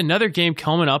 We got another game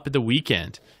coming up at the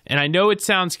weekend. And I know it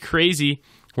sounds crazy.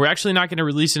 We're actually not going to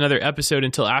release another episode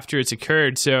until after it's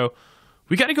occurred. So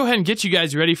we got to go ahead and get you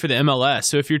guys ready for the MLS.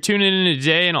 So if you're tuning in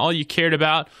today and all you cared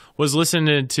about was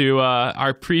listening to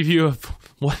our preview of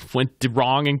what went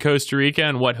wrong in Costa Rica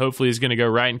and what hopefully is going to go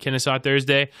right in Kennesaw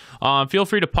Thursday, feel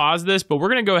free to pause this. But we're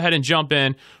going to go ahead and jump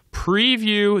in,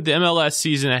 preview the MLS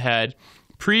season ahead,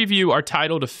 preview our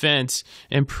title defense,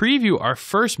 and preview our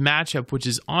first matchup, which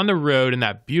is on the road in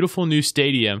that beautiful new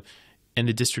stadium in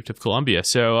the District of Columbia.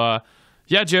 So,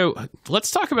 yeah, Joe,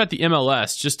 let's talk about the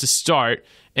MLS just to start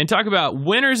and talk about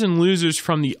winners and losers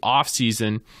from the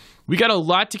offseason. We got a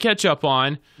lot to catch up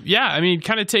on. Yeah, I mean,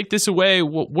 kind of take this away.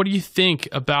 What do you think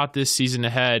about this season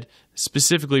ahead,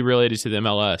 specifically related to the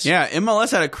MLS? Yeah,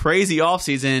 MLS had a crazy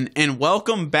offseason, and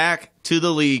welcome back to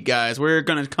the league, guys. We're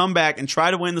going to come back and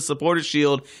try to win the Supporters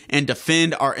Shield and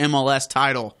defend our MLS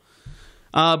title.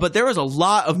 But there was a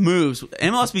lot of moves.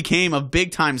 MLS became a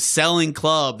big-time selling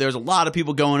club. There was a lot of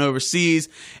people going overseas,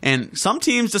 and some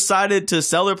teams decided to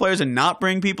sell their players and not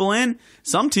bring people in.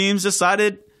 Some teams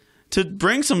decided to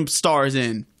bring some stars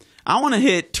in. I want to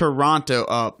hit Toronto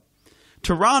up.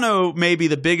 Toronto may be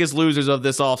the biggest losers of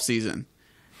this offseason.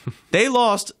 They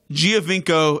lost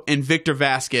Giovinco and Victor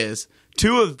Vasquez,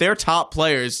 2 of their top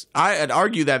players. I'd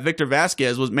argue that Victor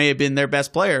Vasquez may have been their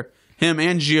best player, him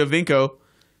and Giovinco.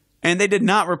 And they did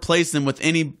not replace them with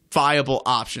any viable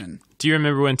option. Do you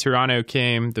remember when Toronto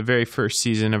came, the very first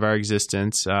season of our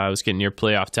existence? It was getting near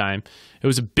playoff time. It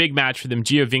was a big match for them.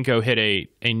 Giovinco hit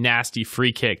a nasty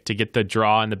free kick to get the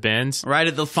draw in the bins. Right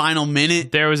at the final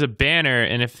minute. There was a banner,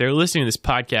 and if they're listening to this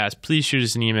podcast, please shoot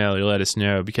us an email or let us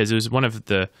know, because it was one of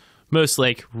the most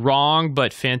wrong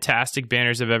but fantastic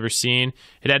banners I've ever seen.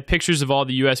 It had pictures of all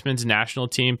the U.S. men's national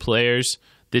team players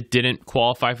that didn't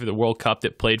qualify for the World Cup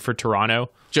that played for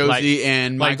Toronto. Josie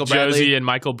and Michael Bradley. Josie and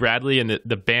Michael Bradley, and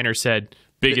the banner said,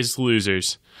 biggest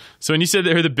losers. So when you said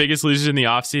they were the biggest losers in the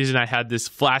offseason, I had this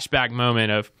flashback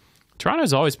moment of,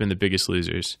 Toronto's always been the biggest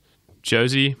losers.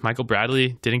 Josie, Michael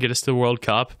Bradley didn't get us to the World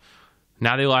Cup.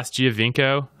 Now they lost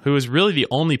Giovinco, who was really the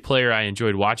only player I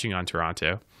enjoyed watching on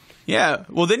Toronto. Yeah,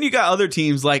 well, then you got other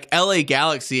teams like LA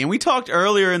Galaxy, and we talked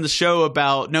earlier in the show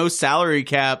about no salary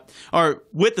cap, or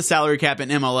with the salary cap in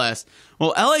MLS.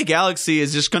 Well, LA Galaxy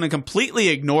is just going to completely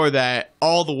ignore that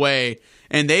all the way,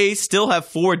 and they still have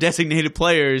 4 designated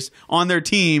players on their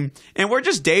team, and we're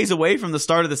just days away from the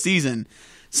start of the season.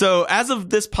 So as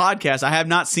of this podcast, I have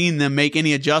not seen them make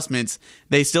any adjustments.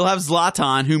 They still have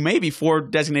Zlatan, who may be 4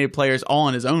 designated players all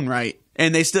in his own right.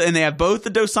 And they have both the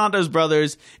Dos Santos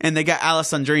brothers, and they got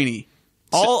Alessandrini,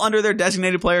 all under their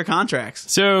designated player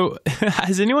contracts. So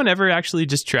has anyone ever actually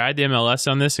just tried the MLS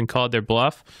on this and called their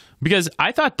bluff? Because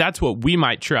I thought that's what we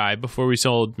might try before we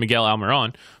sold Miguel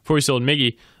Almiron, before we sold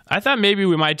Miggy. I thought maybe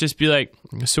we might just be like,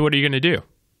 so what are you going to do?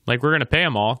 Like, we're going to pay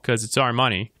them all because it's our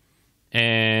money.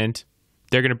 And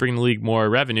they're going to bring the league more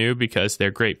revenue because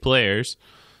they're great players.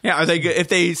 Yeah, are they? If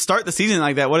they start the season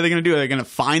like that, what are they going to do? Are they going to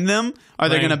fine them? Are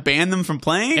they going to ban them from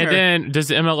playing? And then does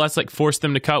the MLS like force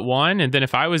them to cut one? And then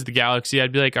if I was the Galaxy,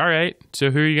 I'd be like, all right, so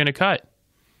who are you going to cut?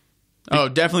 Oh,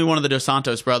 definitely one of the Dos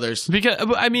Santos brothers. Because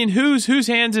I mean, whose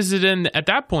hands is it in at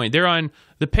that point? They're on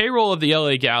the payroll of the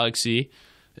LA Galaxy.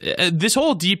 This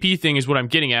whole DP thing is what I'm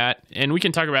getting at, and we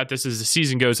can talk about this as the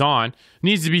season goes on. It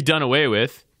needs to be done away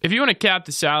with. If you want to cap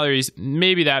the salaries,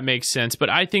 maybe that makes sense. But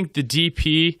I think the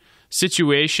DP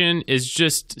situation is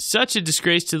just such a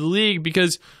disgrace to the league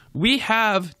because we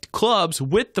have clubs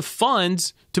with the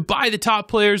funds to buy the top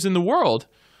players in the world,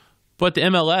 but the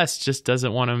MLS just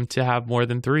doesn't want them to have more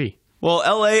than 3. Well,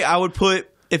 LA, I would put,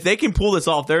 if they can pull this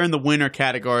off, they're in the winner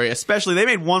category. Especially, they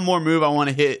made one more move I want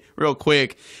to hit real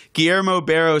quick. Guillermo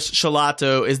Barros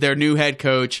Chalato is their new head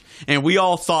coach, and we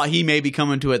all thought he may be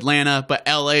coming to Atlanta, but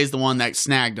LA is the one that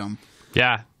snagged him.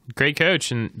 Yeah. Great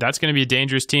coach, and that's going to be a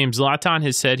dangerous team. Zlatan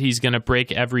has said he's going to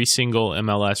break every single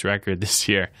MLS record this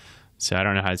year. So I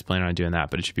don't know how he's planning on doing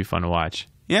that, but it should be fun to watch.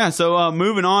 Yeah, so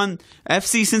moving on,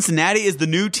 FC Cincinnati is the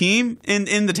new team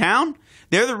in the town.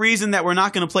 They're the reason that we're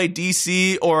not going to play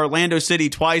DC or Orlando City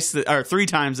 3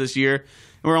 times this year.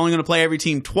 We're only going to play every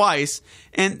team twice.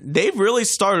 And they've really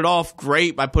started off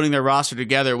great by putting their roster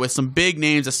together with some big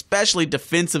names, especially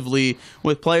defensively,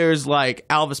 with players like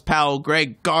Alvis Powell,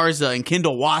 Greg Garza, and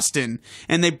Kendall Waston.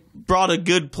 And they brought a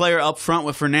good player up front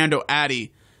with Fernando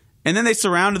Addy. And then they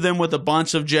surrounded them with a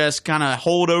bunch of just kind of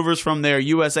holdovers from their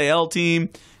USAL team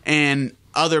and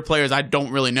other players I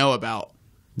don't really know about.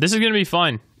 This is going to be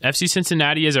fun. FC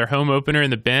Cincinnati is our home opener in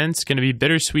the Benz. It's going to be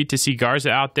bittersweet to see Garza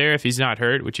out there if he's not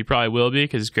hurt, which he probably will be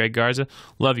because it's Greg Garza.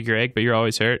 Love you, Greg, but you're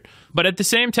always hurt. But at the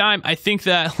same time, I think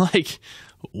that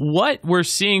what we're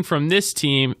seeing from this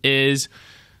team is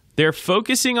they're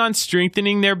focusing on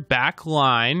strengthening their back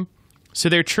line. So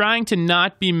they're trying to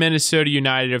not be Minnesota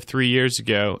United of 3 years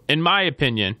ago, in my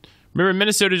opinion. Remember,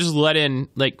 Minnesota just let in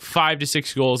 5 to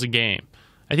 6 goals a game.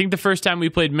 I think the first time we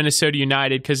played Minnesota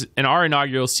United, because in our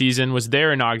inaugural season was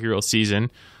their inaugural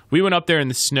season, we went up there in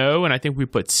the snow, and I think we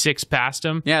put 6 past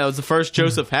them. Yeah, that was the first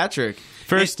Joseph hat-trick.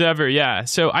 First ever, yeah.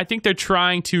 So I think they're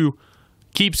trying to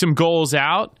keep some goals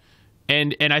out,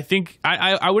 and I think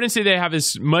I wouldn't say they have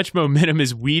as much momentum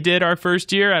as we did our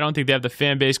first year. I don't think they have the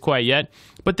fan base quite yet,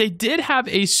 but they did have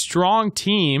a strong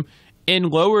team in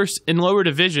lower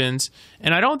divisions,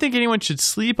 and I don't think anyone should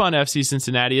sleep on FC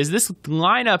Cincinnati. As this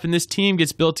lineup and this team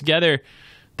gets built together,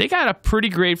 they got a pretty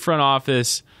great front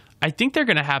office. I think they're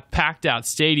going to have packed out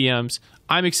stadiums.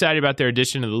 I'm excited about their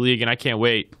addition to the league, and I can't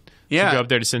wait to go up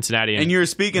there to Cincinnati. And you're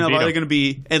speaking of, are they going to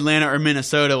be Atlanta or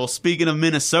Minnesota? Well, speaking of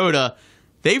Minnesota,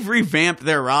 they've revamped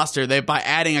their roster by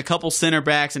adding a couple center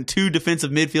backs and 2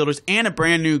 defensive midfielders and a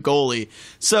brand new goalie.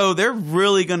 So they're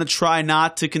really going to try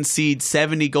not to concede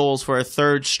 70 goals for a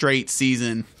 3rd straight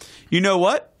season. You know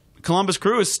what? Columbus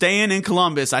Crew is staying in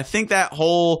Columbus. I think that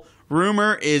whole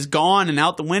rumor is gone and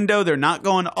out the window. They're not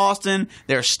going to Austin.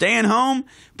 They're staying home,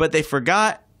 but they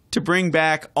forgot to bring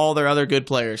back all their other good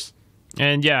players.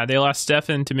 And yeah, they lost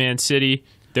Stefan to Man City,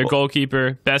 their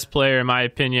goalkeeper, best player in my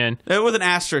opinion. With an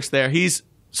asterisk there. He's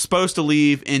supposed to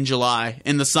leave in July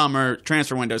in the summer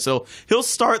transfer window. So he'll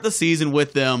start the season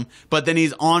with them, but then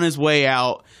he's on his way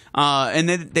out. And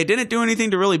they didn't do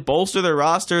anything to really bolster their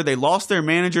roster. They lost their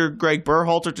manager, Greg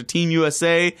Berhalter, to Team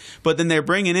USA, but then they're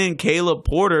bringing in Caleb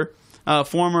Porter,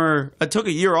 took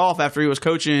a year off after he was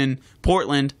coaching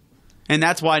Portland. And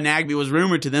that's why Nagby was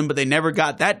rumored to them, but they never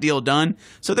got that deal done.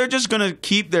 So they're just going to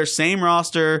keep their same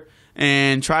roster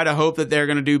and try to hope that they're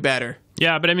going to do better.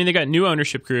 Yeah, but I mean, they got new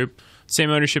ownership group, same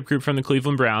ownership group from the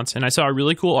Cleveland Browns. And I saw a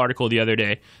really cool article the other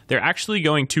day. They're actually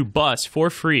going to bus for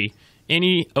free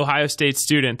any Ohio State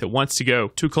student that wants to go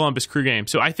to Columbus Crew game.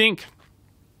 So I think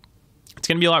it's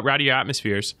going to be a lot rowdier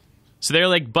atmospheres. So they're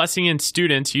busing in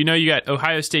students. You got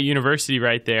Ohio State University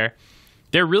right there.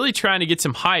 They're really trying to get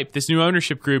some hype, this new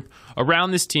ownership group,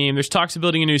 around this team. There's talks of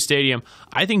building a new stadium.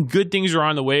 I think good things are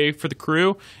on the way for the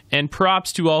Crew, and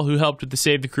props to all who helped with the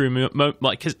Save the Crew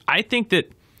because I think that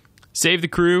Save the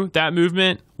Crew, that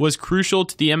movement, was crucial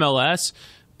to the MLS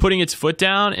putting its foot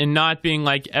down and not being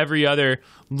like every other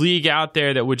league out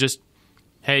there that would just,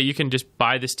 hey, you can just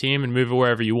buy this team and move it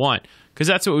wherever you want. Because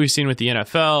that's what we've seen with the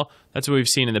NFL. That's what we've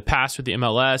seen in the past with the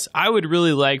MLS. I would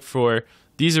really like for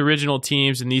these original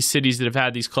teams and these cities that have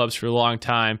had these clubs for a long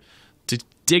time to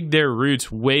dig their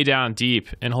roots way down deep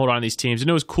and hold on to these teams. And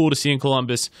it was cool to see in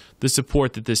Columbus the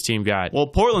support that this team got. Well,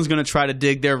 Portland's going to try to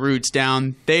dig their roots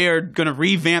down. They are going to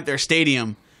revamp their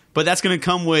stadium, but that's going to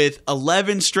come with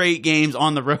 11 straight games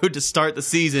on the road to start the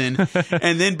season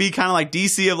and then be kind of like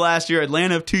DC of last year,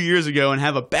 Atlanta of 2 years ago, and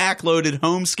have a backloaded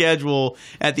home schedule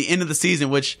at the end of the season,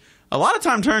 which a lot of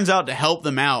time turns out to help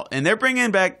them out. And they're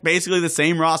bringing back basically the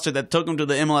same roster that took them to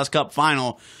the MLS Cup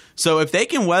final. So if they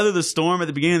can weather the storm at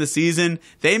the beginning of the season,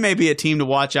 they may be a team to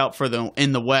watch out for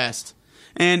in the West.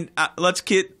 And let's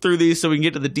get through these so we can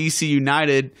get to the DC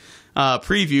United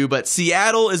preview. But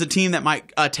Seattle is a team that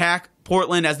might attack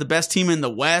Portland as the best team in the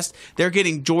West. They're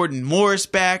getting Jordan Morris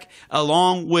back,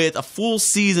 along with a full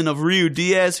season of Rio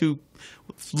Diaz, who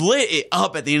lit it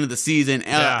up at the end of the season,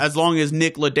 as long as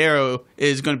Nick Ladero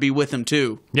is going to be with him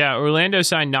too. Yeah, Orlando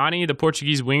signed Nani, the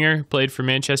Portuguese winger, played for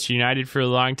Manchester United for a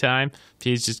long time.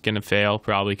 He's just going to fail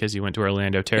probably because he went to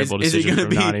Orlando. Terrible decision from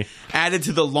Nani. Is he going to be added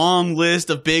to the long list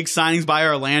of big signings by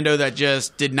Orlando that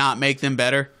just did not make them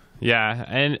better? Yeah,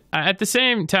 and at the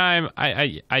same time,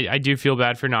 I do feel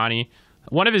bad for Nani.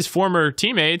 One of his former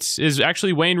teammates is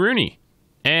actually Wayne Rooney.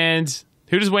 And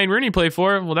who does Wayne Rooney play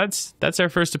for? Well, that's our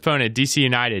first opponent, DC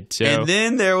United. So. And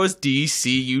then there was DC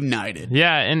United.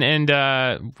 Yeah,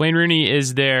 and Wayne Rooney is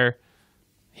he's their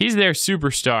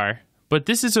superstar. But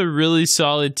this is a really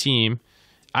solid team.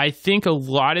 I think a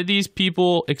lot of these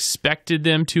people expected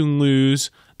them to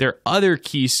lose their other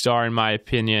key star, in my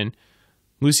opinion,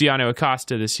 Luciano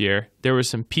Acosta, this year. There were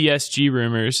some PSG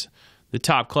rumors, the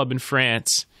top club in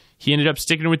France. He ended up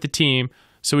sticking with the team.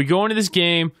 So we go into this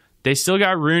game. They still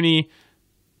got Rooney.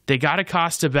 They got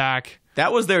Acosta back.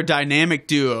 That was their dynamic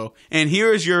duo. And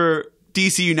here is your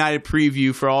DC United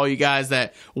preview for all you guys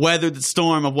that weathered the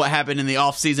storm of what happened in the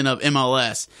offseason of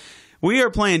MLS. We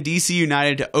are playing DC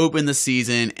United to open the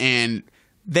season, and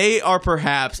they are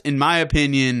perhaps, in my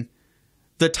opinion,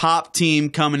 the top team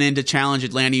coming in to challenge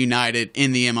Atlanta United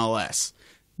in the MLS.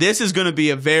 This is going to be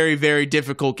a very, very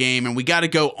difficult game, and we got to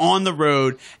go on the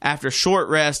road after a short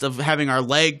rest of having our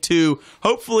leg two.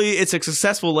 Hopefully, it's a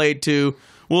successful leg two.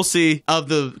 We'll see, of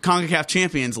the CONCACAF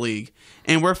Champions League.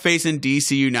 And we're facing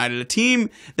DC United, a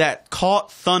team that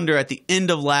caught thunder at the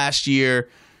end of last year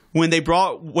when they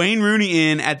brought Wayne Rooney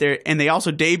in and they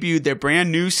also debuted their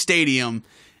brand new stadium.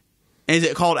 Is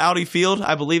it called Audi Field?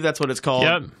 I believe that's what it's called.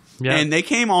 Yep. And they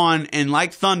came on and,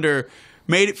 like thunder,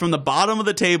 made it from the bottom of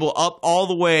the table up all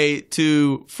the way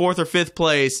to 4th or 5th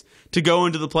place to go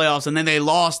into the playoffs. And then they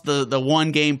lost the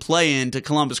one-game play-in to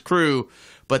Columbus Crew.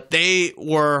 But they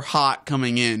were hot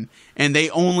coming in, and they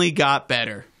only got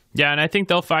better. Yeah, and I think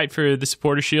they'll fight for the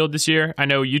Supporter Shield this year. I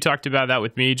know you talked about that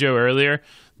with me, Joe, earlier.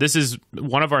 This is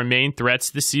one of our main threats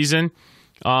this season.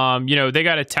 They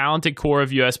got a talented core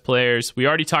of U.S. players. We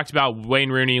already talked about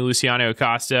Wayne Rooney, Luciano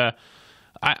Acosta.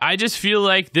 I just feel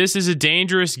like this is a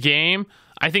dangerous game.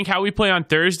 I think how we play on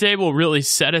Thursday will really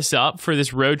set us up for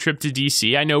this road trip to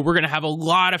D.C. I know we're going to have a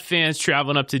lot of fans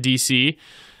traveling up to D.C.,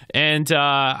 and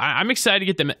I'm excited to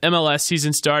get the MLS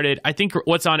season started. I think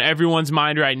what's on everyone's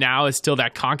mind right now is still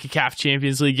that CONCACAF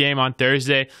Champions League game on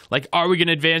Thursday. Like, are we going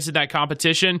to advance in that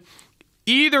competition?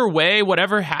 Either way,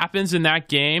 whatever happens in that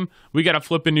game, we got to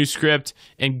flip a new script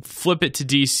and flip it to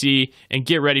DC and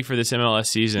get ready for this MLS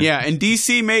season. Yeah, and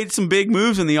DC made some big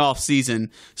moves in the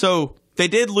offseason. So they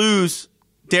did lose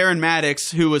Darren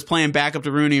Maddox, who was playing backup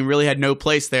to Rooney and really had no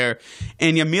place there.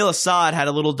 And Yamil Assad had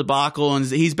a little debacle, and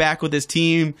he's back with his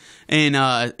team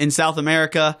in South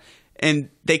America. And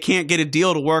they can't get a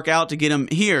deal to work out to get him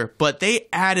here. But they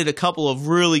added a couple of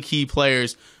really key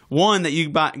players. One that you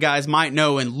guys might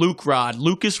know in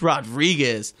Lucas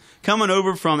Rodriguez, coming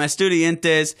over from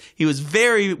Estudiantes. He was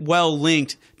very well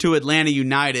linked to Atlanta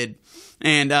United.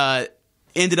 And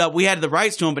we had the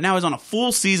rights to him, but now he's on a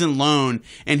full season loan,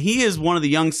 and he is one of the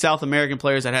young South American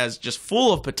players that has just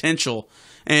full of potential,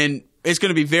 and it's going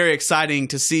to be very exciting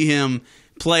to see him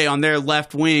play on their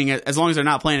left wing as long as they're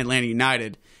not playing Atlanta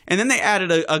United. And then they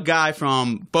added a guy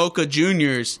from Boca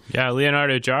Juniors. Yeah,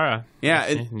 Leonardo Jara. Yeah.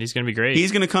 He's going to be great.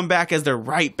 He's going to come back as their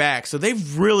right back. So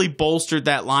they've really bolstered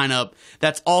that lineup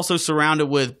that's also surrounded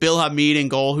with Bill Hamid in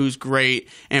goal, who's great,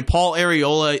 and Paul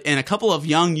Arriola and a couple of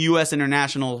young U.S.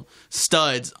 international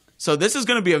studs. So this is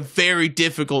going to be a very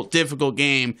difficult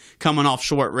game coming off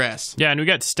short rest. Yeah, and we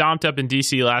got stomped up in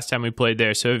D.C. last time we played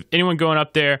there. So if anyone going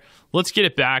up there, let's get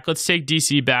it back. Let's take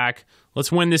D.C. back.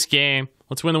 Let's win this game.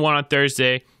 Let's win the one on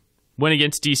Thursday. Win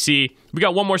against DC. We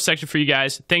got one more section for you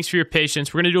guys. Thanks for your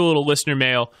patience. We're going to do a little listener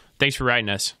mail. Thanks for writing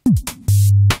us.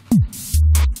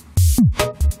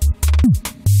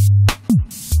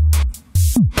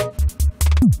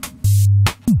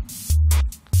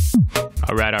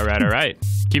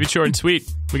 Keep it short and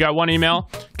sweet. We got one email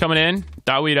coming in.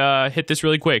 Thought we'd hit this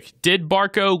really quick. Did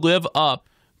Barco live up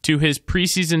to his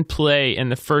preseason play in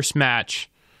the first match?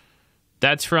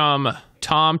 That's from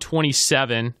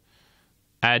Tom27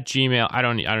 at Gmail. I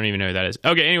don't even know who that is.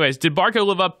 Okay, anyways, did Barco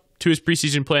live up to his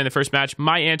preseason play in the first match?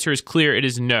 My answer is clear. It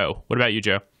is no. What about you,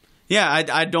 Joe? Yeah,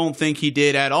 I don't think he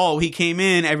did at all. He came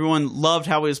in, everyone loved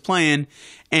how he was playing,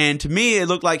 and to me, it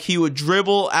looked like he would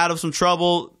dribble out of some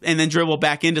trouble and then dribble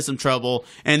back into some trouble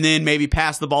and then maybe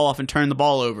pass the ball off and turn the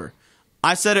ball over.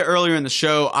 I said it earlier in the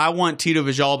show, I want Tito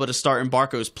Villalba to start in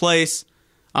Barco's place.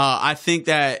 I think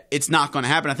that it's not going to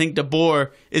happen. I think De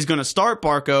Boer is going to start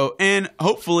Barco, and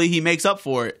hopefully he makes up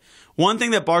for it. One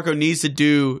thing that Barco needs to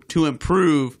do to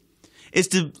improve is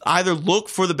to either look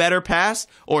for the better pass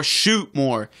or shoot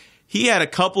more. He had a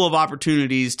couple of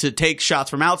opportunities to take shots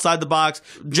from outside the box,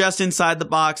 just inside the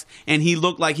box, and he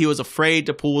looked like he was afraid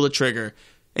to pull the trigger.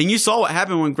 And you saw what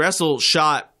happened when Gressel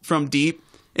shot from deep.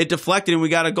 It deflected and we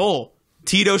got a goal.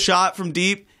 Tito shot from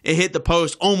deep. It hit the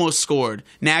post, almost scored.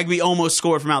 Nagbe almost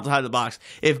scored from outside the box.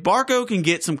 If Barco can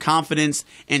get some confidence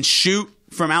and shoot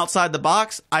from outside the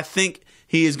box, I think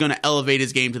he is going to elevate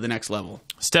his game to the next level.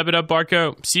 Step it up,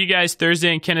 Barco. See you guys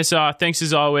Thursday in Kennesaw. Thanks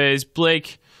as always.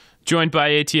 Blake, joined by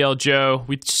ATL Joe.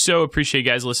 We so appreciate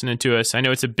you guys listening to us. I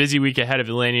know it's a busy week ahead of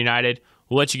Atlanta United.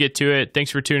 We'll let you get to it. Thanks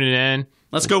for tuning in.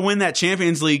 Let's go win that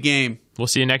Champions League game. We'll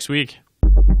see you next week.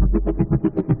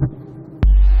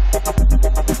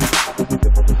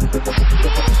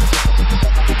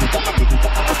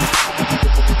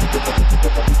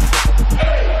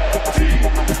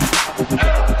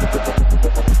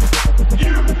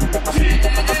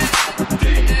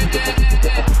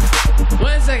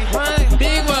 One second,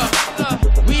 big wall.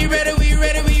 We ready,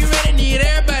 need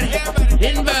everybody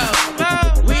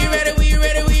involved. We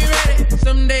ready.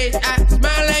 Some days I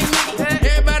smile like me.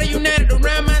 Everybody united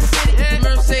around my city.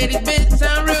 Mercedes Benz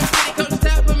sound real pretty. Coach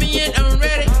stop for me and I'm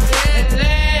ready.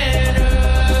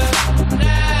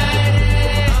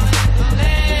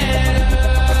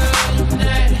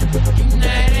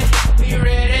 United. We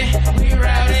ready, we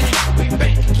routed. We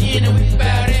back again and we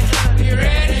bout it. We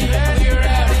ready, we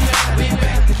routed. We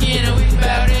back again and we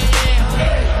bout it.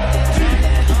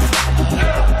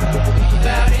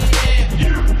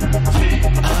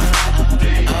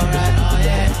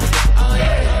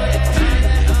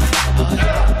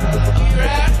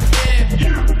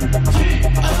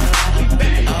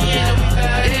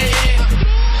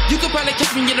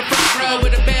 Catch me in the front row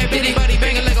with a bad bitty body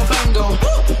banging like a bongo.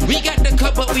 We got the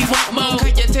cup, but we want more.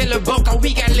 Kaya Taylor Boca,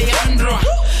 we got Leandro.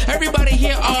 Everybody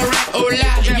here, alright,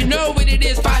 hola. You know what it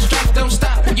is, 5 strikes, don't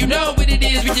stop. You know what it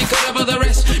is, we just cut over the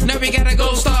rest. Now we got a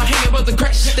gold star hanging above the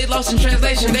crest. They lost in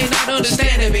translation, they not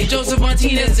understanding me. Joseph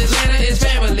Martinez, Atlanta is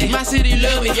family. My city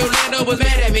love me, Orlando was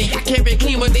mad at me. I kept it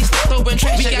clean, but they stepped over and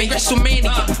trashed at me. We got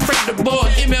WrestleMania, Frank the Boy,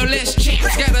 MLS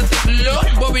champs. Gotta thank the Lord,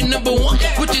 boy we number one.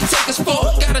 What you take us for?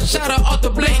 Got a shot off the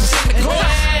blade, Santa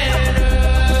Claus.